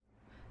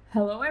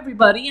Hello,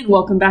 everybody, and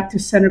welcome back to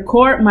Center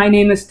Court. My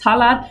name is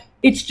Talar.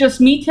 It's just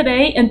me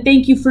today, and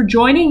thank you for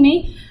joining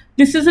me.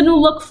 This is a new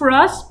look for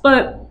us,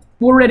 but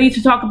we're ready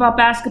to talk about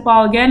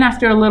basketball again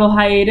after a little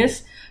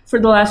hiatus for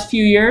the last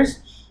few years.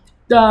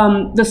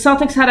 The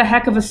Celtics had a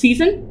heck of a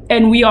season,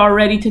 and we are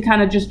ready to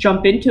kind of just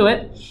jump into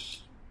it.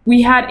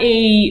 We had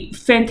a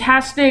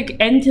fantastic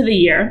end to the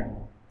year.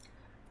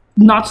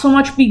 Not so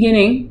much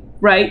beginning.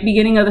 Right?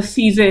 Beginning of the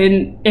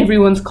season,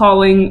 everyone's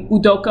calling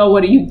Udoka,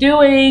 what are you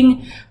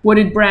doing? Who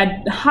did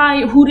Brad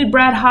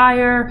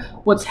hire?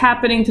 What's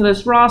happening to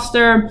this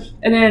roster?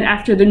 And then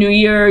after the new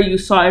year, you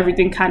saw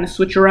everything kind of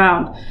switch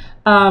around.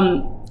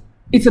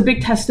 It's a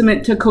big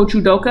testament to Coach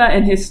Udoka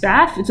and his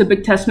staff. It's a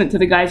big testament to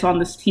the guys on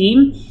this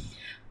team.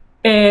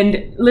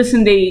 And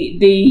listen,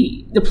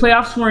 the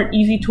playoffs weren't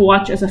easy to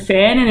watch as a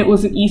fan, and it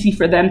wasn't easy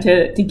for them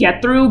to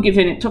get through,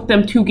 given it took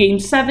them 2 Game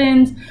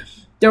 7s.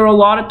 There were a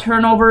lot of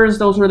turnovers.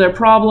 Those were their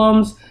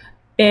problems.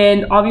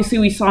 And obviously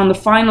we saw in the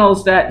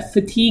finals that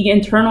fatigue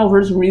and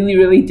turnovers really,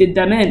 really did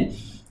them in.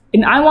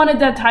 And I wanted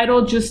that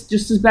title just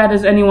as bad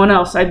as anyone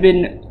else. I've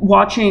been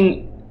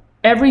watching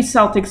every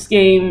Celtics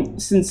game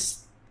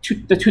since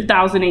the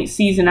 2008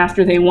 season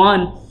after they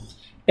won.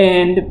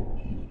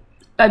 And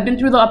I've been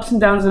through the ups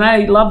and downs, and I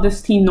love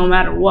this team no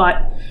matter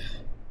what.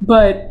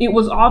 But it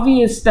was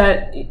obvious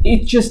that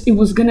it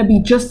was going to be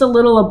just a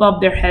little above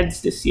their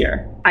heads this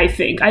year, I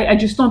think. I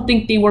just don't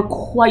think they were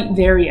quite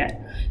there yet.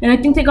 And I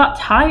think they got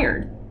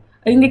tired.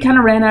 I think they kind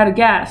of ran out of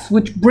gas,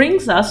 which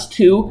brings us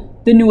to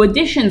the new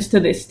additions to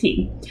this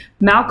team.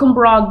 Malcolm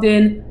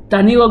Brogdon,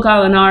 Danilo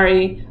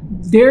Gallinari,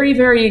 very,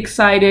 very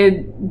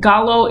excited.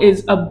 Gallo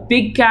is a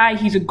big guy.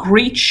 He's a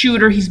great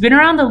shooter. He's been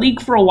around the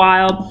league for a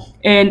while.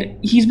 And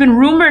he's been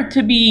rumored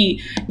to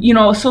be,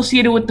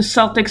 associated with the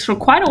Celtics for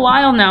quite a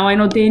while now. I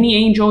know Danny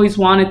Ainge always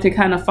wanted to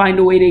kind of find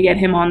a way to get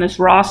him on this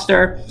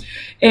roster.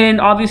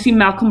 And obviously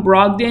Malcolm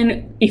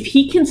Brogdon, if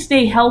he can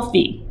stay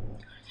healthy,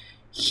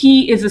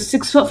 he is a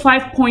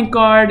 6'5" point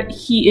guard.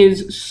 He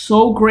is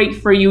so great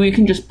for you. You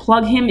can just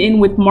plug him in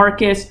with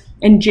Marcus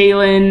and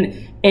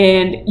Jalen,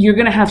 and you're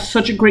going to have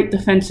such a great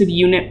defensive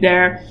unit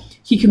there.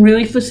 He can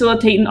really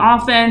facilitate an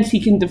offense. He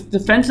can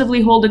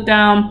defensively hold it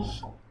down.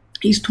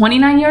 He's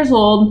 29 years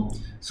old,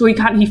 so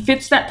he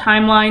fits that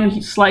timeline.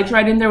 He slides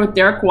right in there with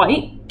Derek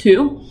White,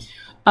 too.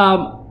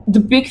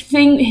 The big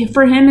thing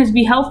for him is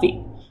be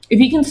healthy. If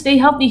he can stay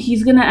healthy,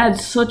 he's going to add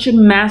such a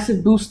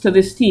massive boost to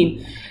this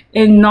team.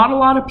 And not a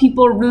lot of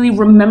people really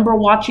remember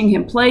watching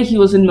him play. He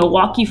was in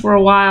Milwaukee for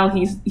a while.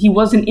 He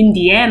was in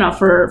Indiana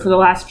for the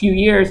last few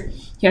years.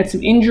 He had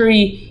some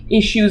injury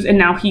issues, and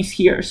now he's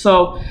here.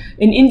 So,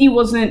 and Indy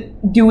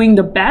wasn't doing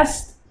the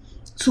best,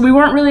 so we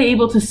weren't really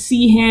able to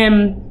see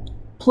him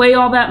play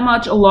all that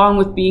much, along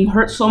with being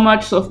hurt so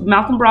much. So if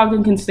Malcolm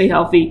Brogdon can stay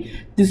healthy,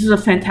 this is a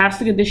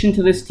fantastic addition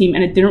to this team,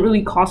 and it didn't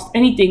really cost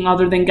anything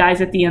other than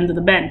guys at the end of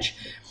the bench.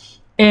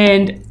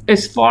 And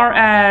as far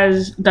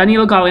as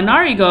Danilo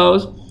Gallinari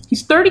goes,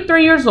 he's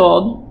 33 years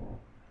old,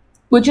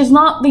 which is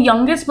not the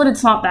youngest, but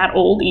it's not that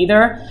old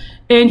either.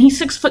 And he's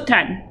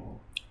 6'10".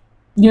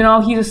 He's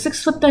a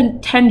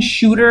 6'10"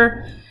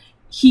 shooter.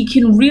 He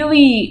can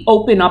really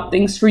open up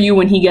things for you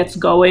when he gets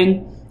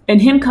going.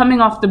 And him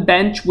coming off the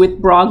bench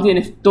with Brogdon,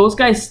 if those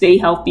guys stay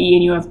healthy,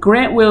 and you have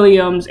Grant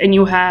Williams, and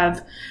you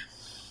have,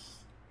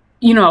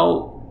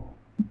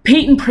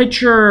 Peyton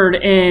Pritchard,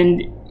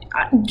 and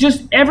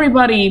just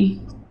everybody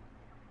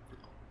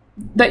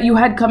that you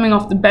had coming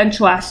off the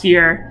bench last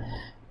year,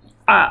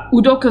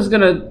 Udoka's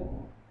going to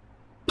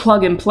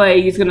plug and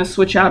play. He's going to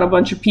switch out a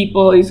bunch of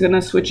people. He's going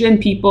to switch in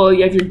people.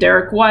 You have your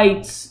Derek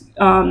Whites.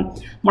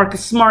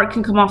 Marcus Smart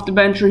can come off the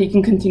bench, or he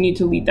can continue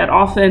to lead that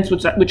offense,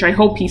 which I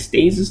hope he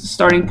stays as the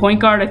starting point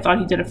guard. I thought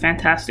he did a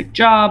fantastic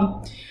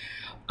job.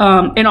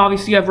 And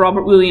obviously you have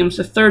Robert Williams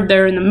III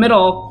there in the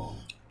middle.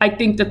 I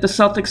think that the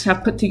Celtics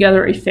have put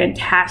together a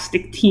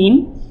fantastic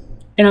team,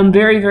 and I'm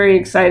very, very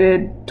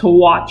excited to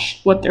watch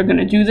what they're going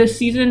to do this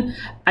season.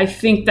 I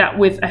think that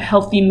with a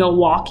healthy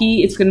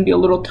Milwaukee, it's going to be a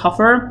little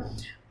tougher,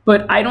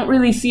 but I don't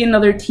really see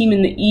another team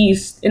in the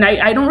East, and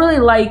I don't really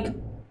like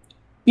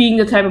being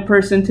the type of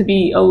person to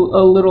be a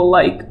little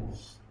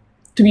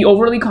to be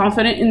overly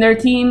confident in their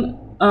team,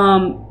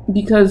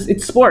 because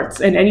it's sports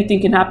and anything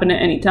can happen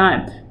at any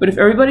time. But if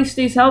everybody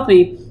stays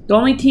healthy, the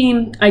only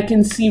team I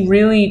can see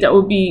really that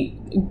would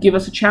give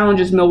us a challenge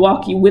is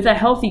Milwaukee with a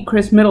healthy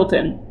Chris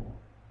Middleton.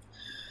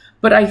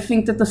 But I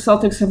think that the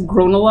Celtics have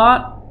grown a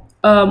lot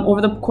over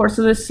the course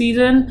of this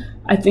season.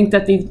 I think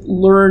that they've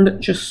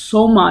learned just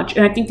so much,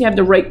 and I think they have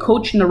the right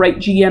coach and the right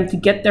GM to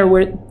get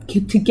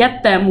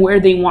them where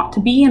they want to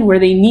be and where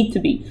they need to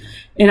be.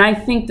 And I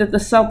think that the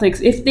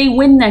Celtics, if they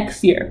win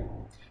next year,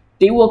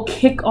 they will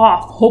kick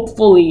off,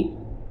 hopefully,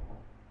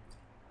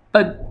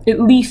 at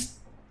least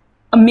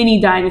a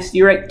mini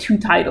dynasty, right? 2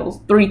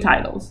 titles, 3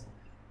 titles.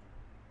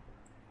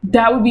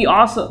 That would be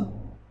awesome.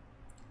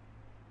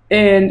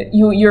 And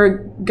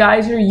your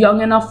guys are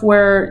young enough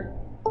where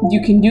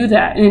you can do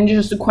that. And it's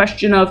just a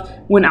question of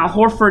when Al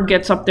Horford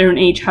gets up there in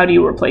age, how do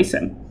you replace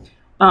him?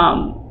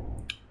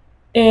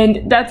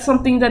 And that's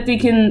something that they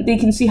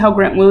can see how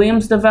Grant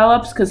Williams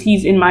develops, because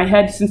he's in my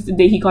head since the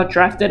day he got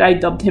drafted. I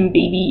dubbed him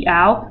Baby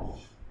Al.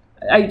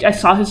 I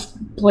saw his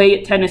play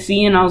at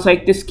Tennessee, and I was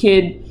like, this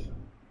kid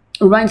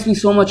reminds me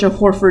so much of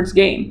Horford's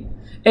game.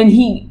 And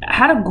he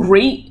had a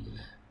great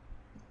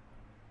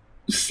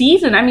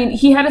season. I mean,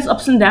 he had his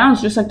ups and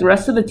downs just like the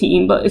rest of the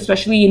team, but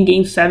especially in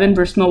Game 7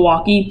 versus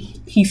Milwaukee,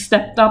 he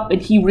stepped up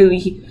and he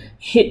really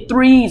hit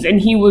threes,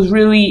 and he was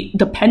really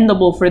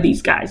dependable for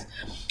these guys.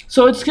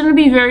 So it's going to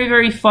be very,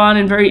 very fun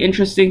and very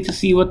interesting to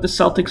see what the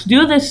Celtics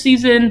do this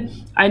season.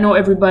 I know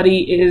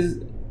everybody is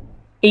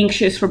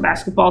anxious for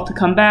basketball to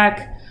come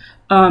back.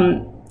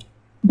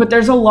 But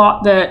there's a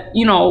lot that,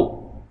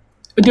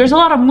 there's a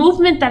lot of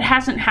movement that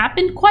hasn't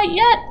happened quite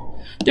yet.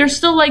 There's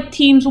still like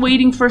teams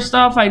waiting for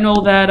stuff. I know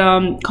that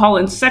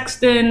Colin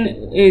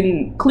Sexton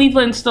in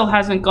Cleveland still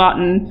hasn't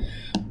gotten,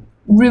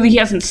 he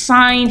hasn't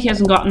signed. He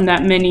hasn't gotten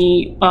that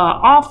many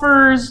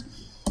offers.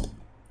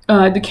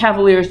 The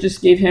Cavaliers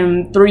just gave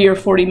him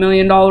 $30 or $40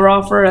 million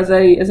offer as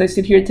I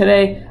sit here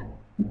today.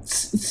 It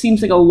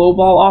seems like a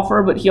lowball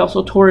offer, but he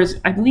also tore his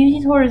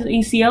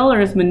ACL or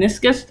his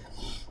meniscus.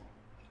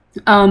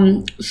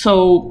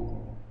 So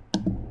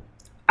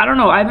I don't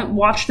know. I haven't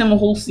watched him a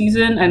whole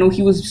season. I know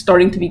he was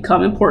starting to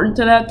become important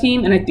to that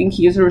team, and I think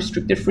he is a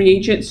restricted free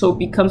agent, so it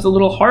becomes a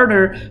little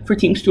harder for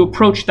teams to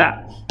approach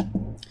that.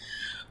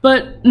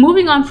 But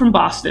moving on from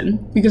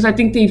Boston, because I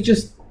think they've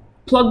just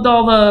plugged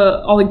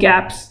all the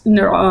gaps in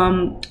their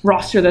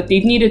roster that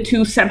they've needed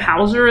to. Sam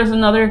Hauser is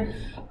another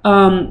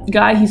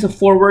guy. He's a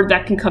forward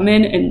that can come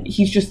in, and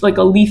he's just like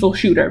a lethal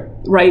shooter,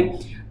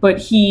 right? But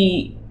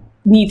he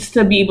needs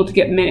to be able to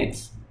get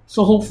minutes.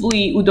 So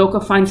hopefully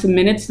Udoka finds some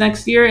minutes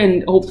next year,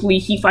 and hopefully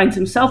he finds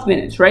himself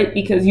minutes, right?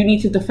 Because you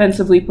need to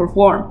defensively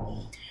perform.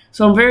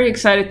 So I'm very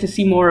excited to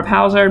see more of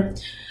Hauser.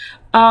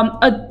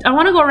 I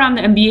want to go around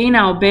the NBA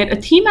now a bit. A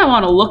team I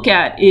want to look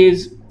at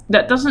is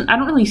I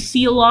don't really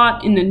see a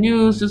lot in the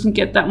news, doesn't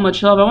get that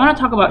much love. I want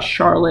to talk about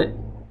Charlotte.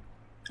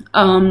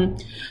 The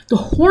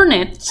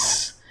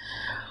Hornets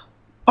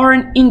are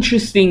an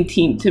interesting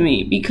team to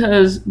me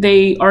because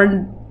they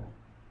are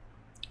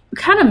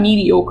kind of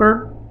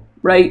mediocre,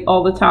 right,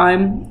 all the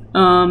time.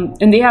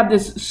 And they have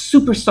this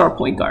superstar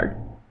point guard,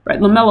 right?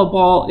 LaMelo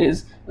Ball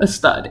is a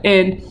stud.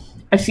 And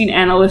I've seen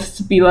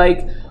analysts be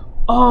like,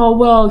 oh,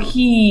 well,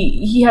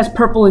 he has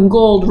purple and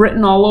gold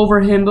written all over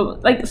him.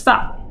 But, like,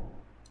 stop.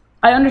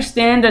 I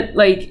understand that,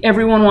 like,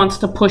 everyone wants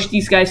to push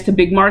these guys to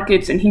big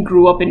markets, and he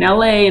grew up in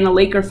LA and a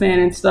Laker fan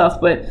and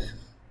stuff. But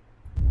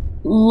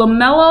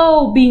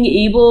LaMelo being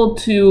able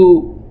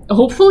to,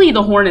 hopefully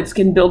the Hornets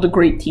can build a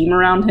great team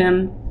around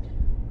him.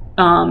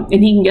 And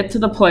he can get to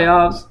the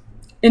playoffs.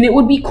 And it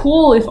would be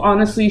cool if,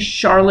 honestly,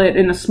 Charlotte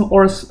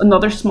or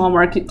another small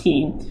market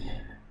team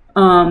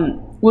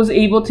was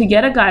able to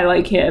get a guy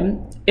like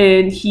him,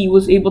 and he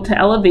was able to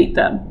elevate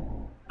them.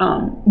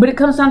 But it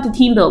comes down to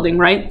team building,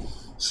 right?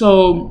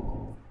 So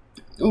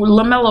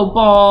LaMelo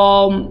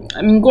Ball,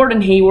 I mean,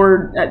 Gordon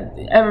Hayward,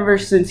 ever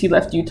since he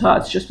left Utah,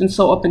 it's just been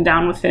so up and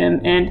down with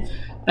him. And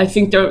I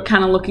think they're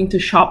kind of looking to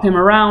shop him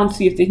around,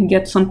 see if they can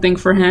get something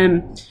for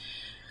him.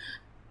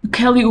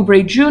 Kelly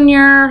Oubre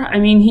Jr., I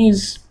mean,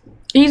 he's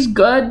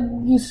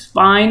good. He's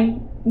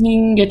fine. He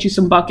can get you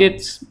some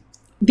buckets.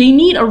 They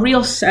need a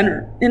real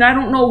center. And I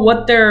don't know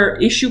what their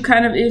issue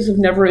kind of is of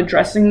never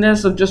addressing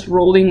this, of just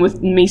rolling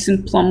with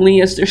Mason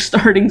Plumlee as their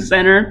starting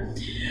center.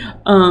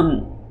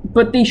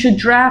 But they should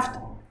draft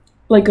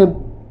like a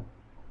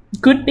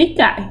good big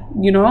guy,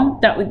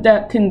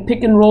 that can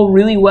pick and roll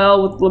really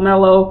well with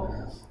LaMelo.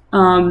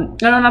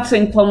 And I'm not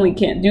saying Plumlee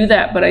can't do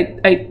that, but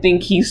I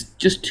think he's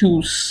just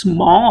too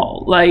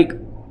small. Like,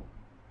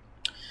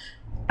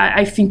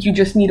 I think you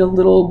just need a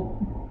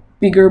little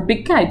bigger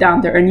big guy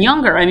down there and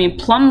younger. I mean,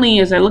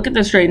 Plumlee, as I look at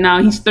this right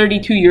now, he's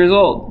 32 years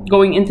old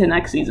going into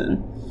next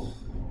season.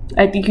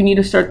 I think you need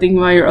to start thinking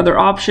about your other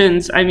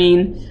options. I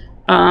mean,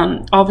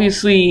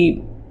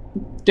 obviously,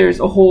 there's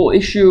a whole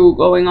issue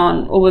going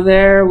on over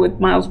there with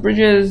Mikal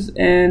Bridges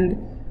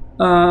and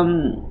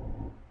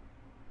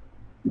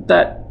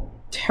that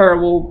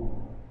terrible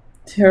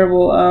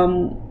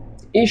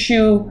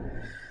issue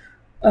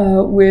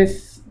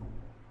with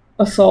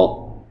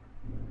assault.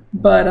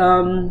 But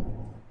I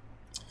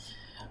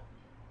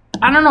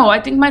don't know. I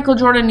think Michael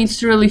Jordan needs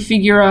to really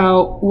figure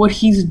out what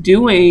he's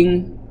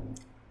doing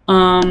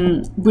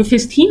with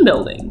his team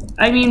building.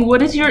 I mean,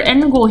 what is your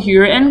end goal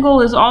here? Your end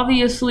goal is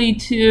obviously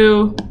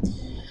to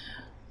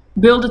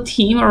build a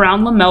team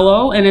around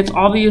LaMelo, and it's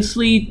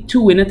obviously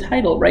to win a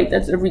title, right?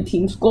 That's every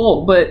team's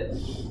goal. But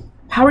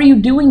how are you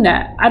doing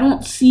that? I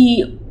don't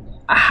see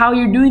how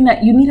you're doing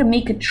that. You need to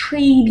make a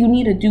trade. You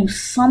need to do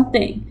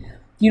something.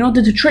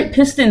 The Detroit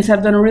Pistons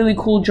have done a really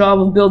cool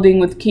job of building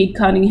with Cade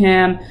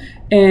Cunningham,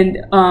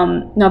 and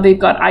now they've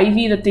got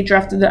Ivy that they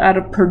drafted out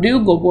of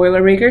Purdue. Go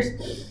Boilermakers.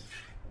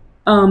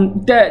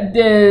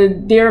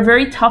 They're a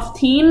very tough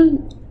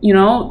team.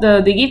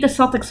 They gave the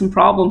Celtics some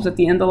problems at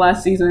the end of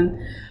last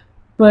season.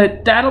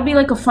 But that'll be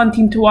like a fun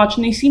team to watch,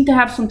 and they seem to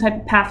have some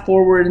type of path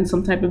forward and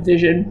some type of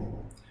vision.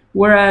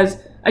 Whereas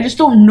I just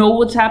don't know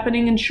what's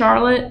happening in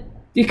Charlotte.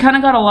 they kind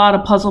of got a lot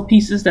of puzzle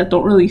pieces that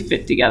don't really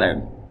fit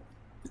together.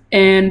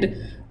 And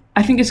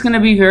I think it's going to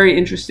be very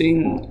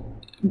interesting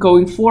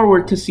going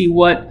forward to see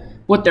what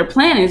their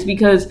plan is,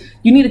 because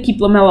you need to keep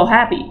LaMelo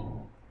happy.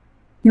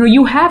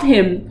 You have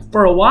him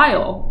for a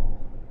while,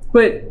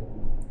 but,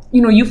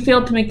 you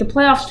failed to make the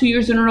playoffs 2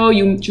 years in a row.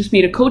 You just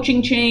made a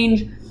coaching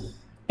change,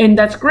 and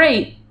that's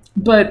great.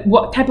 But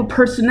what type of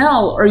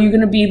personnel are you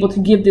going to be able to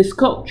give this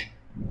coach?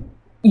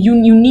 You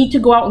need to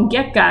go out and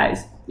get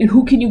guys. And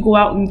who can you go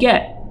out and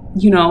get?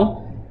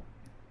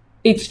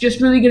 It's just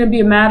really going to be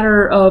a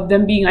matter of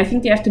them being, I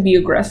think they have to be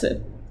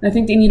aggressive. I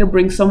think they need to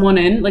bring someone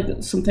in, like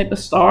some type of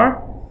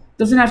star.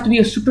 Doesn't have to be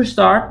a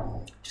superstar,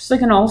 just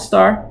like an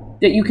all-star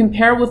that you can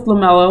pair with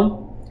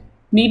LaMelo.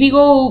 Maybe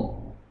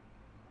go,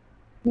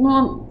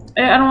 well,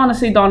 I don't want to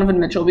say Donovan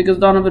Mitchell, because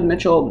Donovan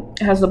Mitchell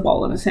has the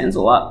ball in his hands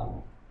a lot.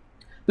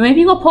 But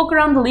maybe go poke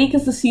around the league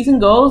as the season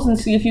goes and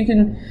see if you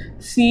can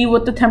see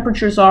what the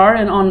temperatures are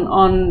and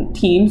on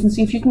teams, and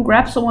see if you can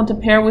grab someone to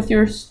pair with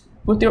your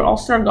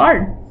all-star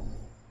guard.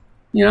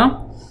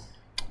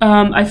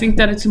 I think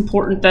that it's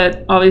important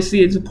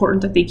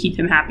that they keep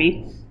him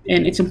happy,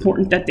 and it's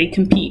important that they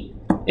compete.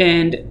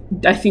 And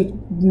I think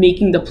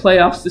making the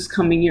playoffs this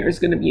coming year is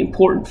going to be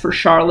important for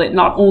Charlotte,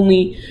 not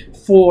only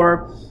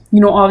for,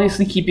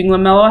 obviously keeping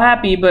LaMelo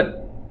happy,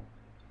 but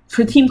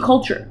for team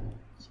culture,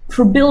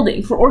 for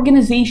building, for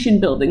organization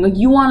building. Like,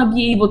 you want to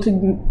be able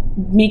to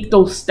make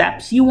those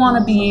steps. You want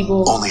to be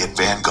able only at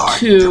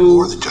Vanguard, you're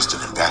more than just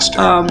an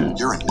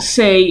investor.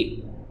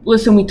 Say,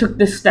 listen, we took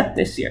this step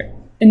this year,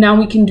 and now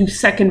we can do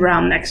second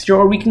round next year,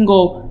 or we can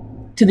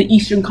go to the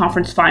Eastern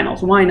Conference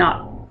Finals. Why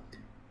not?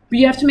 But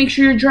you have to make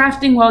sure you're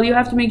drafting well. You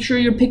have to make sure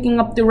you're picking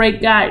up the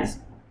right guys.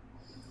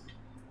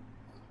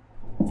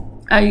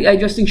 I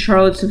just think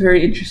Charlotte's a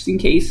very interesting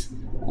case.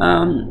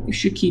 We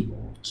should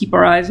keep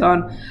our eyes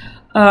on.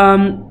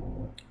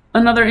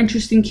 Another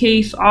interesting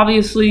case,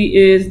 obviously,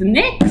 is the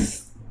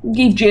Knicks.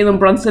 Gave Jalen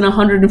Brunson a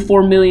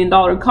 $104 million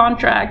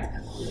contract.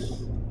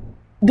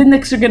 The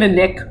Knicks are going to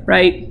nick,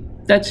 right?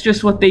 That's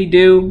just what they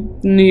do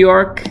in New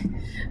York.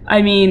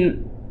 I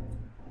mean,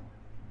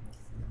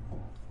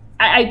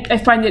 I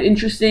find it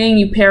interesting.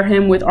 You pair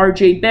him with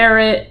RJ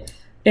Barrett,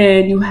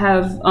 and you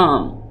have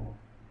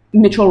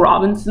Mitchell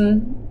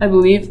Robinson, I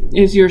believe,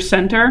 is your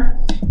center.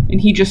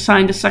 And he just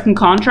signed a second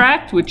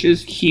contract, which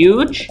is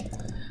huge.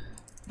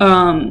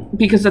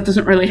 Because that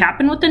doesn't really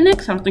happen with the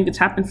Knicks. I don't think it's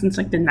happened since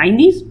like the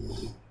 90s.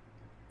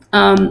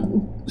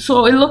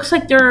 So it looks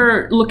like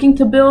they're looking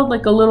to build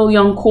like a little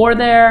young core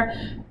there.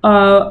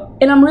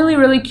 And I'm really,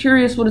 really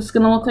curious what it's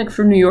going to look like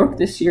for New York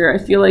this year. I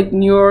feel like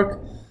New York,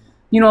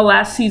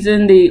 last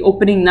season, the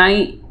opening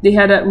night, they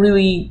had a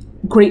really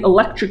great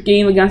electric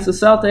game against the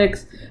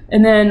Celtics.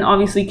 And then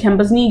obviously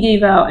Kemba's knee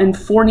gave out, and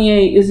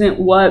Fournier isn't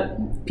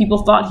what people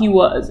thought he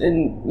was.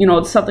 And, the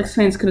Celtics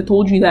fans could have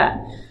told you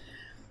that.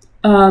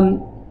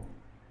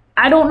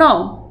 I don't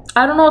know.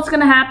 I don't know what's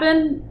going to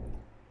happen.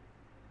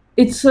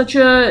 It's such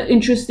a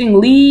interesting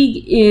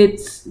league.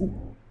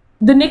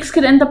 The Knicks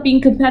could end up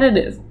being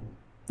competitive.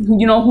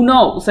 Who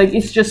knows? Like,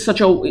 it's just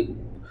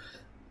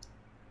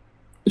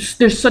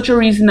there's such a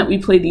reason that we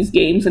play these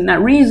games, and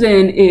that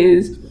reason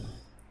is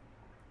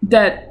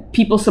that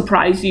people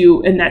surprise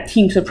you, and that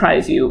team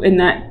surprise you, and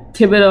that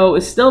Thibodeau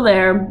is still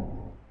there,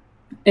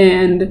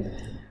 and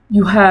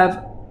you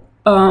have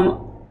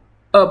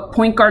a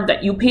point guard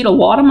that you paid a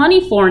lot of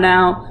money for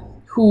now,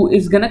 who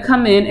is going to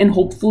come in and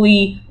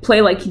hopefully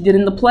play like he did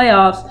in the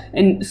playoffs,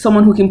 and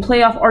someone who can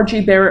play off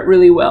RJ Barrett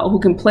really well, who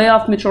can play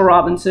off Mitchell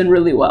Robinson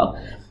really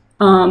well,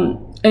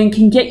 and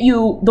can get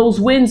you those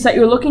wins that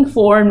you're looking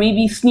for, and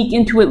maybe sneak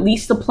into at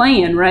least the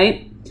play-in,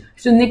 right?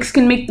 If the Knicks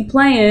can make the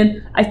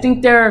play-in, I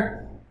think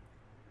they're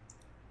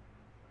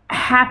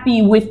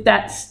happy with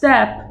that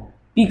step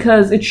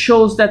because it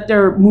shows that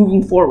they're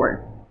moving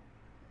forward,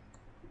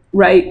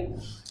 right?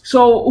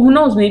 So who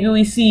knows? Maybe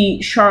we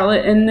see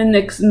Charlotte and the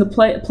Knicks in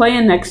the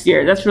play-in next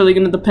year. That's really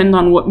going to depend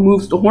on what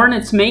moves the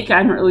Hornets make. I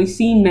haven't really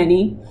seen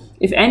many,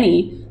 if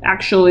any,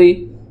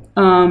 actually.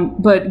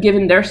 But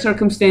given their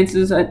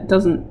circumstances, it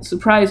doesn't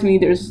surprise me.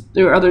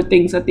 There are other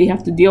things that they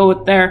have to deal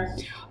with there.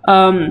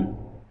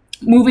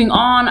 Moving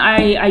on,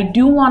 I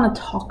do want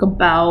to talk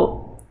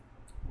about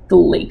the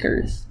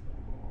Lakers.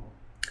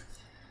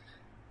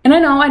 And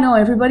I know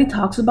everybody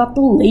talks about the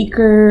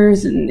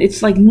Lakers, and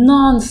it's like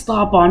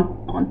nonstop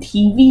on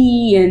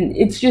TV, and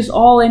it's just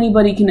all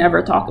anybody can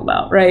ever talk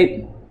about,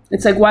 right?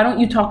 It's like, why don't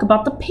you talk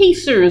about the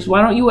Pacers?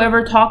 Why don't you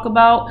ever talk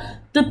about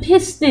the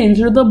Pistons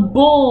or the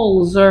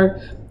Bulls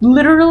or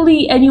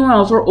literally anyone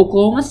else, or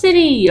Oklahoma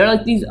City or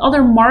like these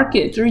other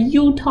markets or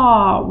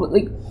Utah?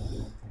 Like,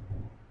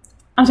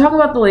 I'm talking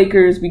about the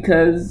Lakers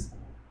because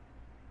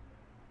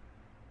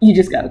you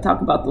just got to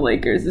talk about the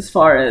Lakers as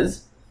far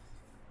as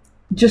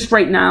just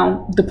right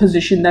now, the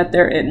position that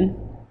they're in.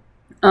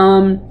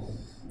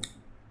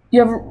 You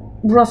have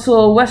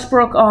Russell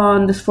Westbrook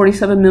on this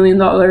 $47 million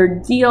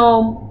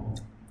deal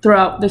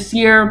throughout this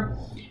year,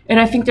 and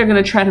I think they're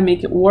going to try to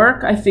make it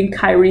work. I think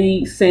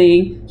Kyrie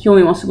saying he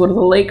only wants to go to the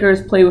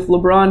Lakers, play with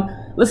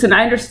LeBron. Listen,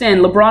 I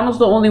understand. LeBron was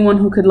the only one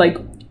who could, like,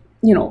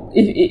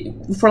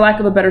 for lack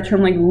of a better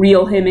term, like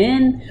reel him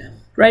in,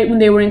 right, when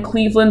they were in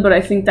Cleveland. But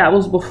I think that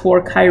was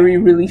before Kyrie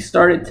really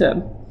started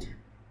to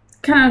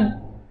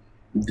kind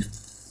of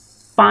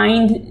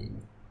find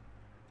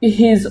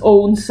his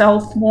own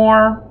self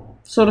more,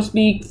 so to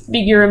speak,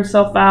 figure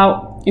himself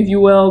out, if you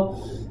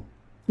will.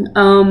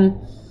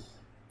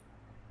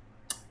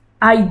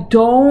 I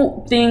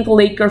don't think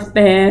Laker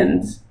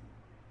fans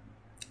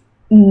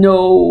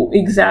know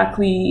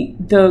exactly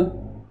the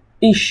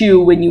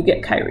issue when you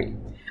get Kyrie.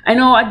 I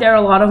know there are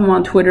a lot of them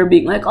on Twitter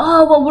being like,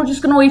 oh, well, we're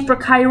just going to wait for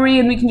Kyrie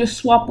and we can just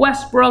swap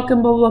Westbrook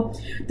and blah, blah,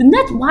 blah. The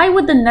Nets, why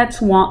would the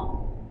Nets want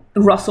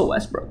Russell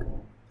Westbrook?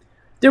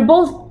 They're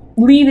both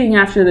leaving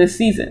after this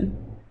season.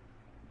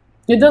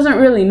 It doesn't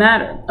really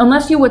matter.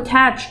 Unless you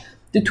attach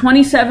the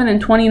 27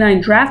 and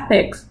 29 draft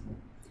picks.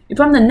 If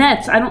I'm the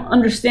Nets, I don't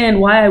understand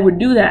why I would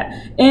do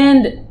that.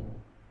 And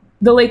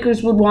the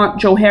Lakers would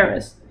want Joe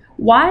Harris.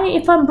 Why,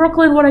 if I'm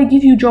Brooklyn, would I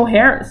give you Joe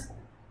Harris?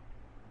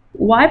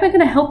 Why am I going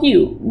to help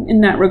you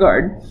in that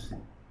regard?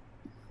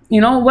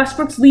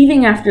 Westbrook's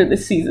leaving after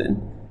this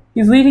season.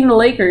 He's leaving the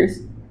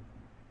Lakers.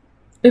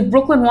 If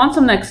Brooklyn wants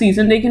him next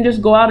season, they can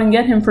just go out and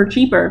get him for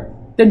cheaper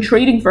than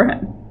trading for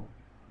him.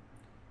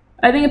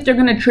 I think if they're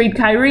going to trade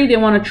Kyrie, they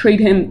want to trade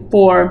him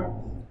for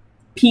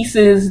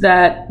pieces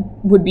that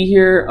would be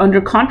here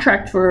under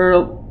contract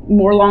for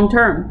more long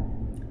term,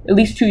 at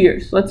least 2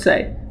 years, let's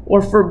say,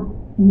 or for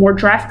more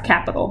draft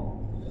capital.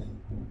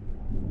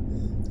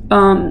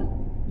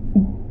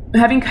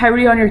 Having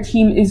Kyrie on your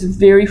team is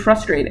very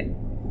frustrating,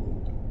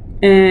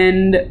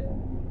 and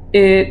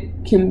it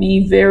can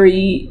be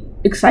very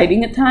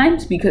exciting at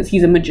times because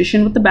he's a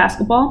magician with the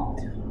basketball,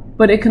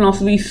 but it can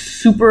also be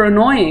super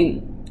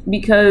annoying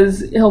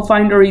because he'll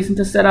find a reason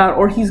to sit out,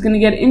 or he's going to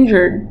get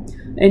injured,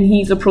 and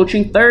he's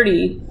approaching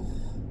 30.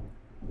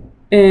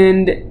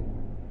 And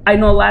I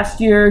know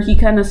last year he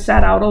kind of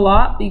sat out a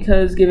lot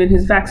because given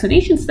his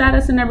vaccination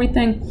status and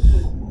everything,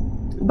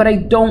 but I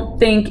don't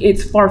think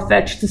it's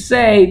far-fetched to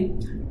say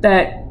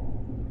that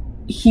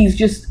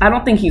I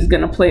don't think he's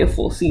going to play a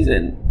full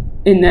season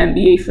in the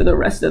NBA for the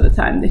rest of the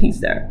time that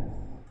he's there.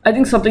 I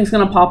think something's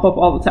going to pop up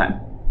all the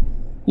time,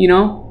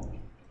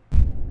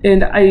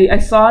 And I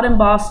saw it in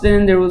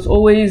Boston. There was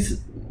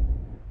always,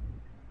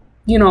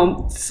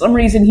 some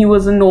reason he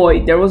was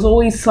annoyed. There was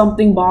always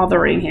something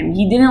bothering him.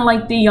 He didn't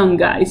like the young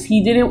guys.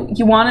 He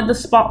wanted the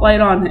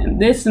spotlight on him.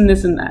 This and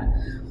this and that.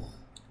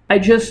 I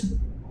just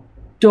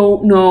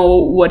don't know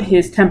what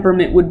his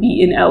temperament would be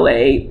in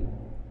LA,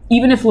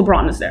 even if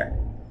LeBron is there.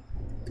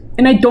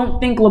 And I don't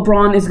think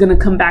LeBron is going to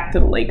come back to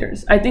the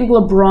Lakers. I think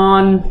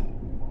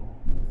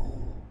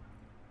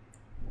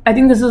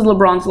this is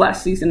LeBron's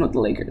last season with the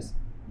Lakers.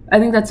 I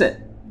think that's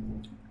it.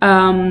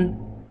 I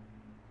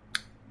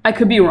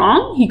could be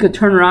wrong. He could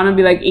turn around and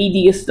be like, AD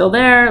is still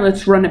there.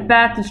 Let's run it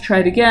back. Let's try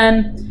it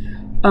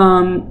again.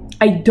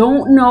 I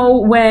don't know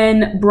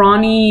when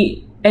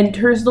Bronny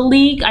enters the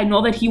league. I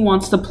know that he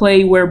wants to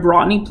play where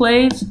Bronny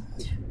plays,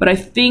 but I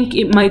think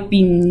it might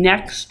be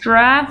next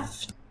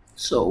draft.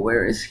 So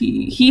where is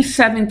he? He's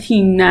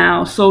 17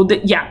 now. So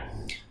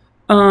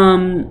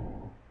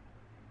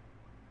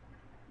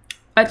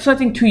I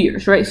think 2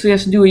 years, right? So he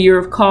has to do a year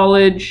of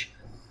college,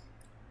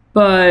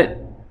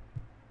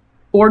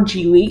 or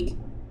G League.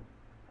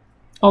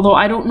 Although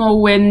I don't know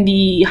when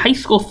the high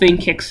school thing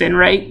kicks in,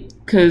 right?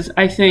 Because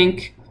I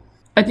think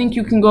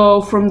you can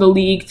go from the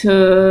league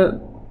from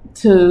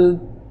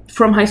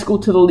high school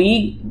to the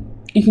league.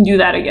 You can do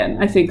that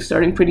again, I think,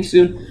 starting pretty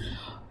soon.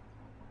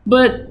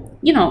 But,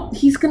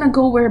 he's going to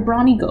go where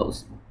Bronny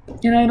goes.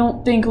 And I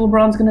don't think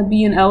LeBron's going to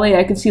be in LA.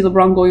 I could see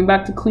LeBron going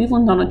back to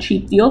Cleveland on a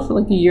cheap deal for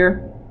like a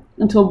year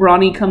until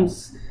Bronny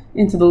comes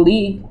into the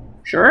league.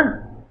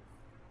 Sure.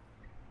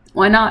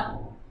 Why not?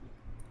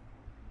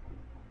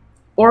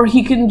 Or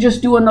he can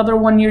just do another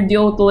 1-year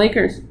deal with the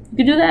Lakers. You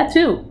could do that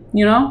too.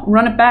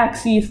 Run it back,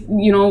 see if,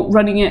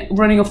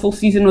 running a full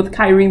season with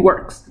Kyrie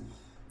works.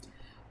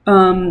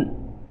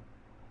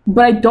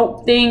 But I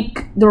don't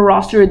think the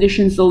roster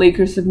additions the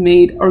Lakers have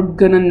made are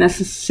going to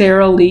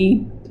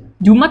necessarily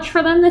do much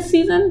for them this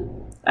season.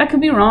 I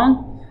could be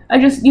wrong. I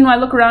just, I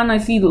look around and I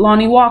see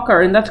Lonnie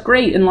Walker, and that's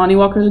great. And Lonnie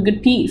Walker's a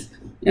good piece.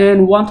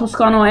 And Juan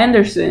Toscano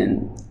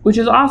Anderson, which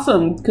is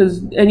awesome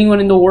because anyone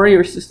in the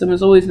Warriors system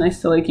is always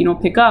nice to,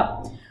 pick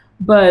up.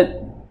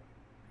 But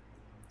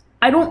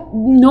I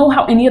don't know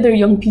how any other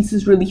young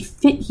pieces really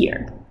fit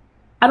here.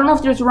 I don't know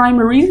if there's a rhyme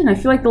or reason. I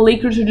feel like the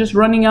Lakers are just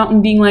running out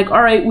and being like,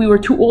 all right, we were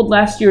too old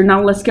last year,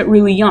 now let's get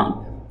really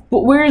young.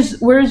 But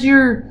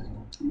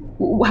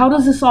how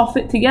does this all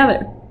fit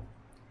together?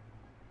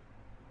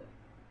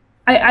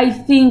 I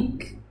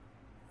think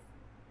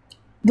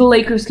the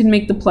Lakers can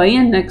make the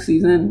play-in next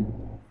season.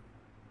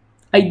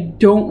 I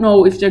don't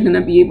know if they're going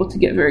to be able to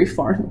get very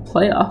far in the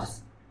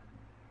playoffs.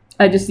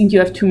 I just think you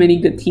have too many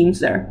good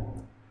teams there.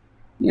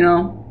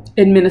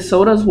 And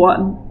Minnesota's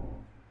one,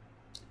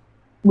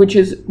 which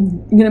is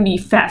going to be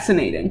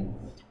fascinating.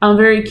 I'm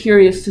very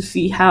curious to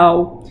see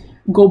how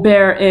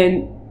Gobert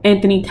and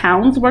Anthony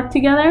Towns work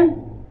together.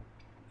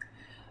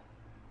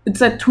 It's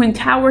that Twin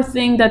Tower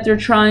thing that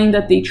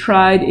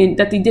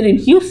they did in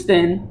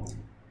Houston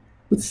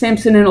with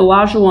Sampson and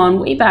Olajuwon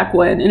way back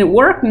when, and it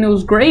worked and it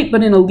was great.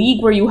 But in a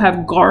league where you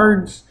have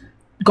guard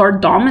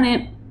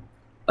dominant,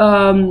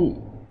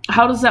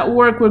 how does that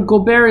work where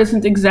Gobert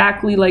isn't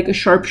exactly like a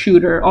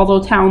sharpshooter,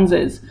 although Towns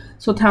is?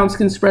 So Towns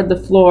can spread the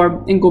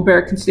floor and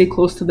Gobert can stay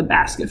close to the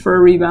basket for a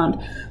rebound.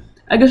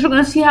 I guess we're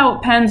going to see how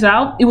it pans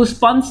out. It was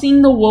fun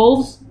seeing the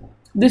Wolves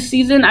this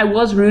season. I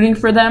was rooting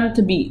for them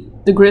to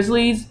beat the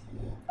Grizzlies.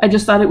 I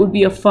just thought it would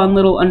be a fun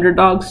little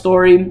underdog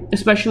story,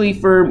 especially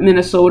for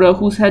Minnesota,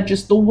 who's had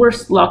just the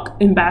worst luck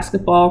in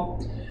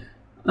basketball.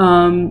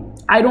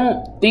 I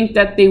don't think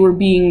that they were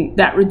being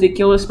that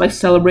ridiculous by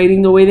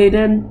celebrating the way they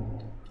did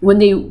when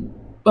they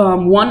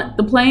won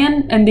the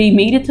play-in and they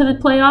made it to the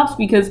playoffs,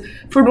 because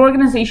for an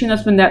organization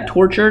that's been that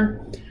tortured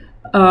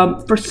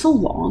for so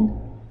long,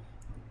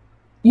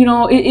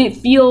 it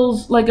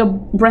feels like a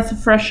breath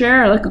of fresh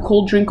air, like a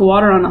cold drink of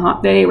water on a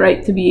hot day,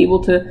 right? To be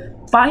able to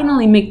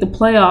finally make the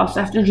playoffs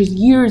after just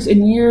years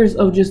and years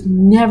of just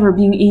never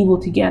being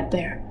able to get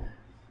there.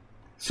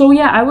 So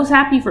yeah, I was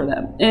happy for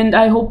them, and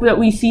I hope that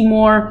we see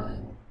more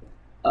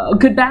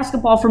good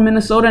basketball from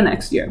Minnesota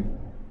next year.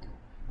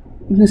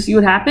 I'm going to see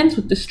what happens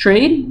with this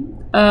trade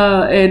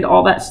and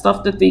all that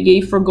stuff that they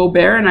gave for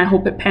Gobert, and I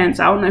hope it pans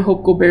out, and I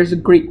hope Gobert is a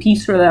great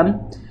piece for them.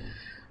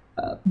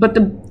 But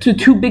the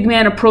two big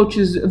man approach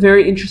is a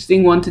very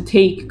interesting one to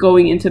take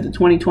going into the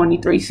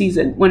 2023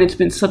 season when it's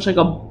been such like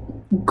a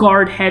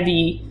guard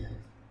heavy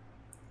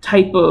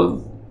type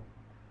of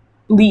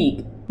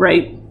league,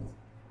 right?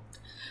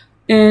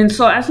 And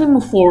so as we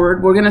move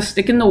forward, we're going to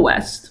stick in the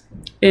West,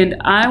 and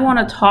I want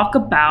to talk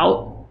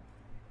about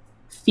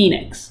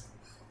Phoenix.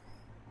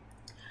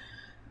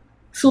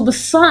 So the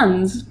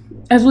Suns,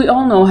 as we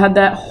all know, had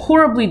that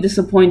horribly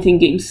disappointing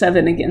Game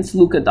 7 against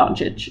Luka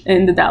Doncic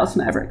and the Dallas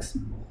Mavericks.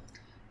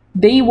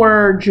 They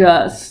were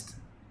just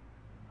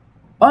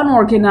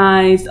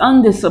unorganized,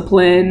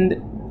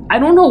 undisciplined. I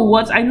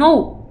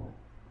know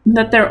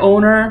that their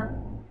owner,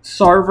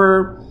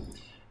 Sarver,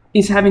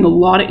 is having a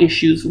lot of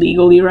issues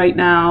legally right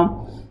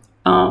now.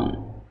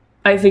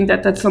 I think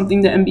that that's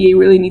something the NBA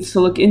really needs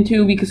to look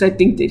into, because I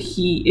think that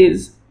he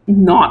is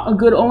not a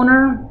good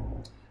owner.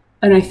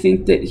 And I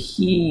think that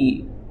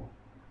he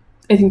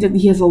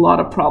has a lot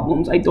of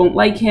problems. I don't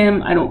like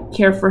him. I don't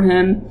care for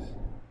him.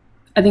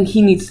 I think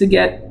he needs to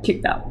get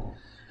kicked out.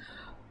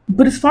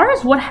 But as far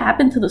as what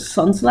happened to the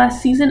Suns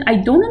last season, I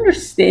don't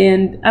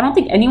understand. I don't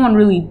think anyone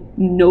really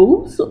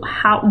knows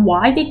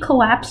why they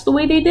collapsed the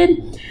way they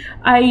did.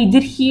 I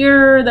did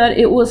hear that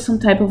it was some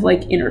type of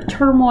like inner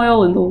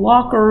turmoil in the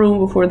locker room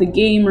before the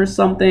game or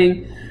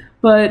something.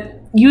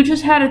 But you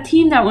just had a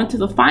team that went to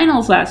the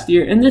finals last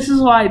year. And this is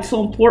why it's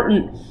so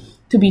important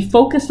to be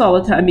focused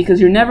all the time,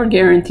 because you're never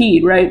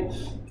guaranteed, right?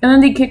 And then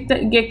they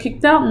get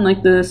kicked out in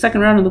like the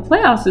second round of the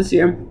playoffs this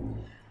year.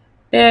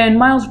 And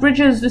Mikal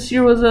Bridges this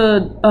year was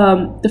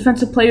a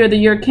Defensive Player of the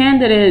Year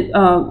candidate.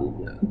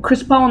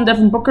 Chris Paul and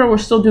Devin Booker were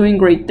still doing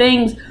great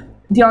things.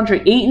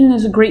 DeAndre Ayton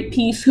is a great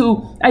piece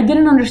who I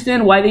didn't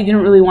understand why they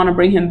didn't really want to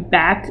bring him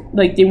back.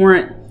 Like, they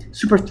weren't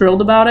super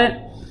thrilled about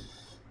it.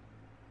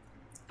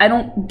 I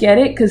don't get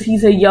it, because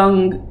he's a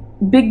young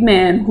big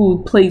man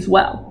who plays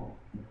well.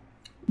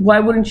 Why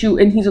wouldn't you?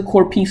 And he's a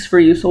core piece for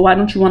you, so why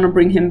don't you want to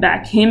bring him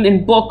back? Him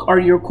and Book are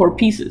your core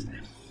pieces.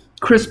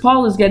 Chris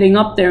Paul is getting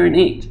up there in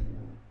age.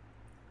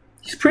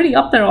 He's pretty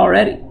up there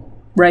already,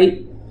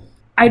 right?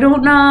 I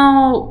don't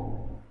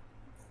know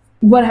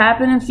what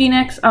happened in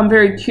Phoenix. I'm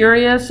very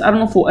curious. I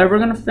don't know if we're ever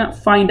going to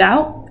find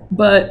out,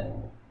 but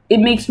it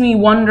makes me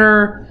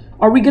wonder,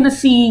 are we going to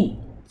see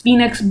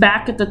Phoenix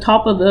back at the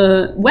top of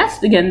the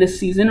West again this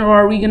season, or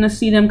are we going to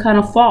see them kind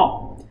of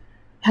fall?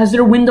 Has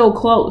their window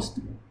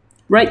closed?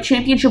 Right?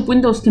 Championship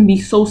windows can be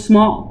so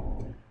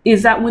small.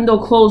 Is that window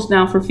closed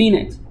now for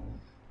Phoenix?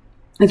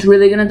 It's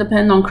really going to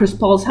depend on Chris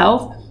Paul's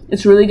health.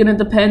 It's really going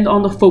to depend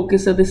on the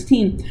focus of this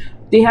team.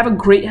 They have a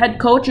great head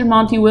coach in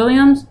Monty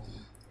Williams.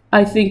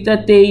 I think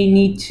that they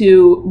need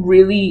to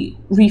really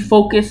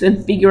refocus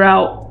and figure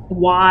out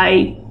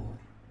why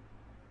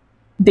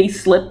they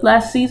slipped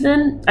last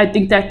season. I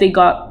think that they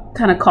got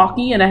kind of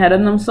cocky and ahead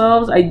of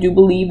themselves. I do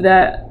believe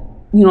that,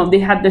 they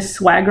had this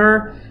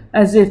swagger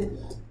as if,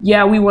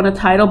 yeah, we won a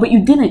title, but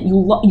you didn't. You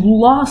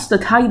lost the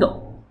title.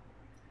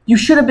 You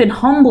should have been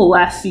humble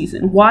last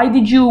season. Why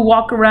did you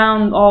walk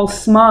around all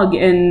smug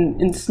and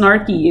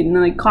snarky and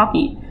like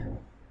cocky?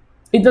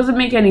 It doesn't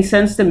make any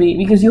sense to me,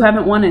 because you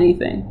haven't won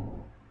anything.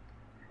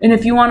 And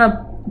if you want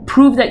to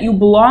prove that you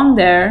belong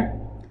there,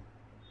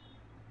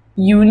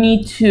 you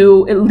need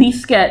to at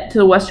least get to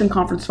the Western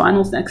Conference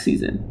Finals next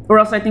season, or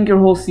else I think your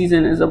whole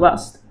season is a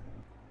bust.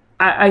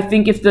 I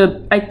think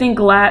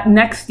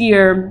next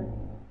year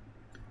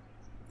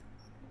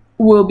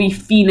will be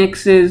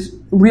Phoenix's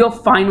real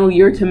final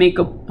year to make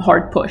a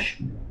hard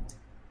push.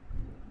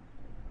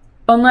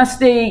 Unless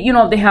they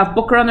have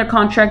Booker on their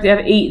contract, they have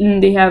Ayton,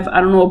 they have,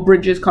 I don't know what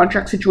Bridges'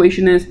 contract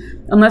situation is.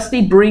 Unless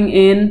they bring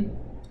in,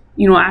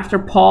 after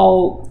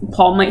Paul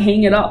might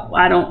hang it up.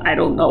 I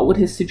don't know what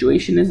his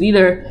situation is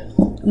either.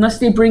 unless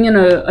they bring in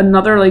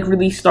another like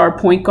really star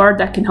point guard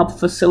that can help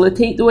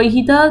facilitate the way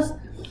he does,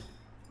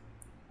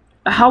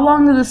 how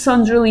long do the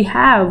Suns really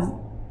have?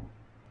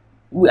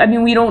 I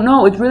mean, we don't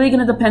know. It's really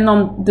going to depend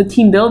on the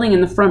team building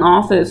and the front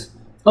office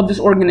of this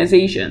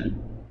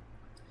organization.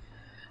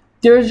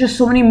 There's just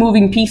so many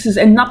moving pieces,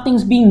 and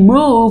nothing's being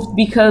moved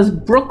because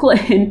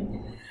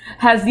Brooklyn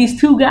has these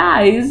two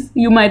guys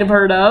you might have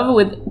heard of,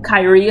 with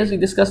Kyrie, as we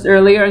discussed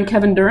earlier, and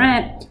Kevin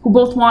Durant, who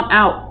both want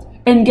out.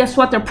 And guess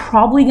what? They're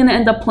probably going to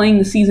end up playing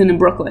the season in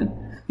Brooklyn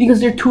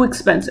because they're too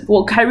expensive.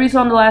 Well, Kyrie's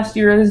on the last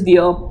year of his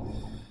deal,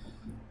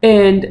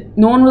 and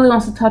no one really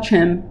wants to touch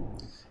him.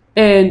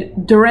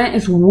 And Durant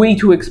is way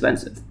too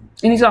expensive,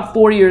 and he's got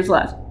 4 years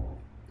left.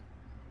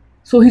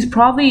 So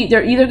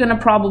they're either going to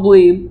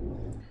probably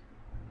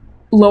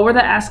lower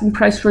the asking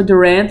price for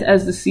Durant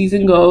as the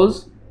season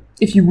goes,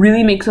 if he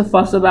really makes a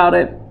fuss about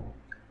it,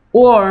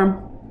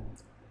 or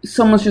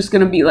someone's just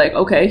going to be like,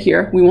 okay,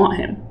 here, we want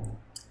him.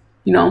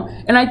 You know?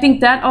 And I think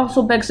that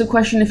also begs the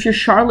question, if you're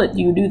Charlotte,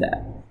 do you do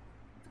that?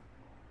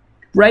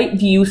 Right?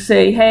 Do you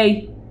say,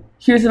 hey,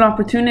 here's an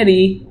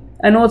opportunity.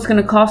 I know it's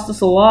going to cost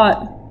us a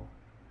lot,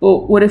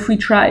 but what if we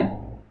tried?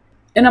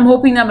 And I'm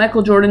hoping that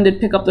Michael Jordan did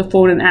pick up the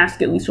phone and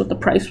ask at least what the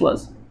price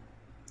was.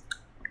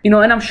 You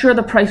know, and I'm sure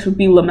the price would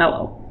be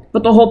LaMelo.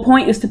 But the whole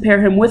point is to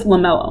pair him with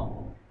LaMelo.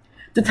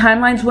 The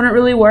timelines wouldn't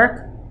really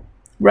work,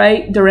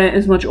 right? Durant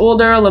is much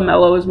older,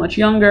 LaMelo is much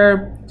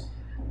younger.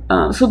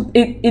 So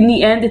in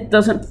the end, it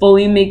doesn't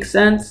fully make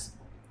sense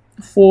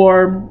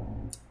for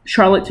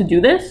Charlotte to do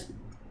this.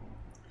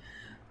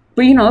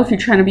 But, you know, if you're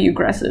trying to be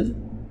aggressive,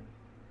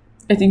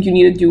 I think you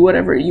need to do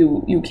whatever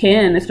you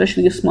can,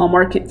 especially a small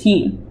market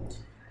team.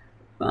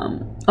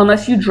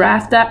 Unless you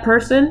draft that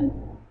person,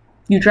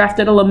 you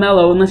drafted a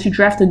LaMelo, unless you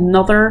draft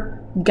another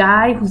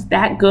guy who's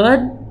that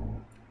good,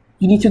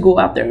 you need to go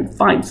out there and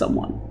find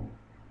someone.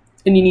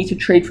 And you need to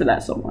trade for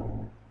that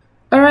someone.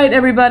 All right,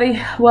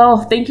 everybody. Well,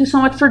 thank you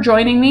so much for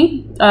joining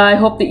me. I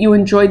hope that you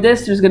enjoyed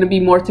this. There's going to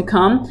be more to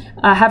come.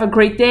 Have a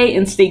great day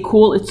and stay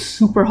cool. It's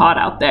super hot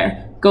out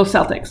there. Go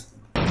Celtics.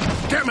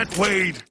 Damn it, Wade!